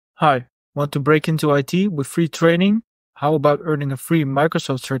Hi, want to break into IT with free training? How about earning a free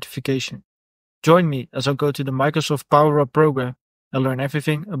Microsoft certification? Join me as I go to the Microsoft PowerUp Program and learn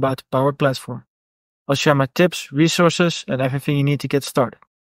everything about the Power Platform. I'll share my tips, resources, and everything you need to get started.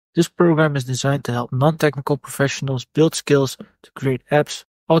 This program is designed to help non-technical professionals build skills to create apps,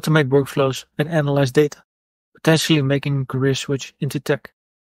 automate workflows, and analyze data, potentially making a career switch into tech.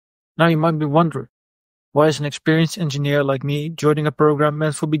 Now you might be wondering, why is an experienced engineer like me joining a program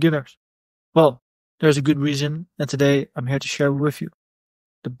meant for beginners? Well, there's a good reason, and today I'm here to share it with you.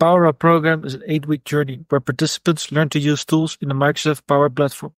 The PowerUp program is an 8-week journey where participants learn to use tools in the Microsoft Power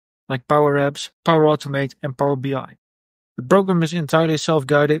Platform, like Power Apps, Power Automate, and Power BI. The program is entirely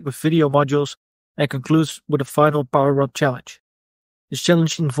self-guided with video modules and concludes with a final PowerUp challenge. This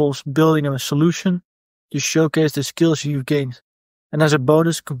challenge involves building a solution to showcase the skills you've gained, and as a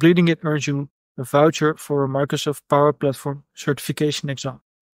bonus, completing it earns you a voucher for a Microsoft Power Platform certification exam.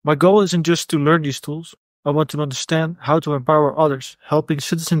 My goal isn't just to learn these tools. I want to understand how to empower others, helping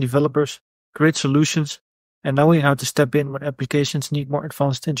citizen developers create solutions and knowing how to step in when applications need more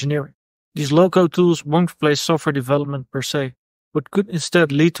advanced engineering. These low-code tools won't replace software development per se, but could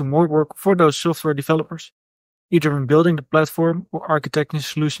instead lead to more work for those software developers, either in building the platform or architecting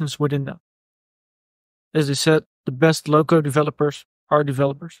solutions within them. As I said, the best low-code developers are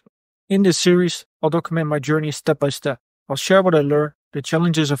developers. In this series, I'll document my journey step by step. I'll share what I learned, the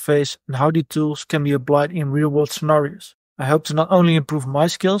challenges I face, and how these tools can be applied in real-world scenarios. I hope to not only improve my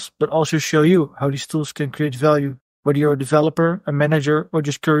skills, but also show you how these tools can create value, whether you're a developer, a manager, or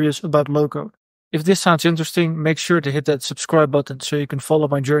just curious about low-code. If this sounds interesting, make sure to hit that subscribe button so you can follow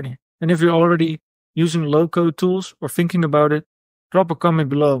my journey. And if you're already using low-code tools or thinking about it, drop a comment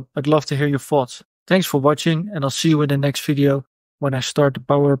below. I'd love to hear your thoughts. Thanks for watching, and I'll see you in the next video when I start the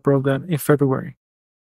PowerUp program in February.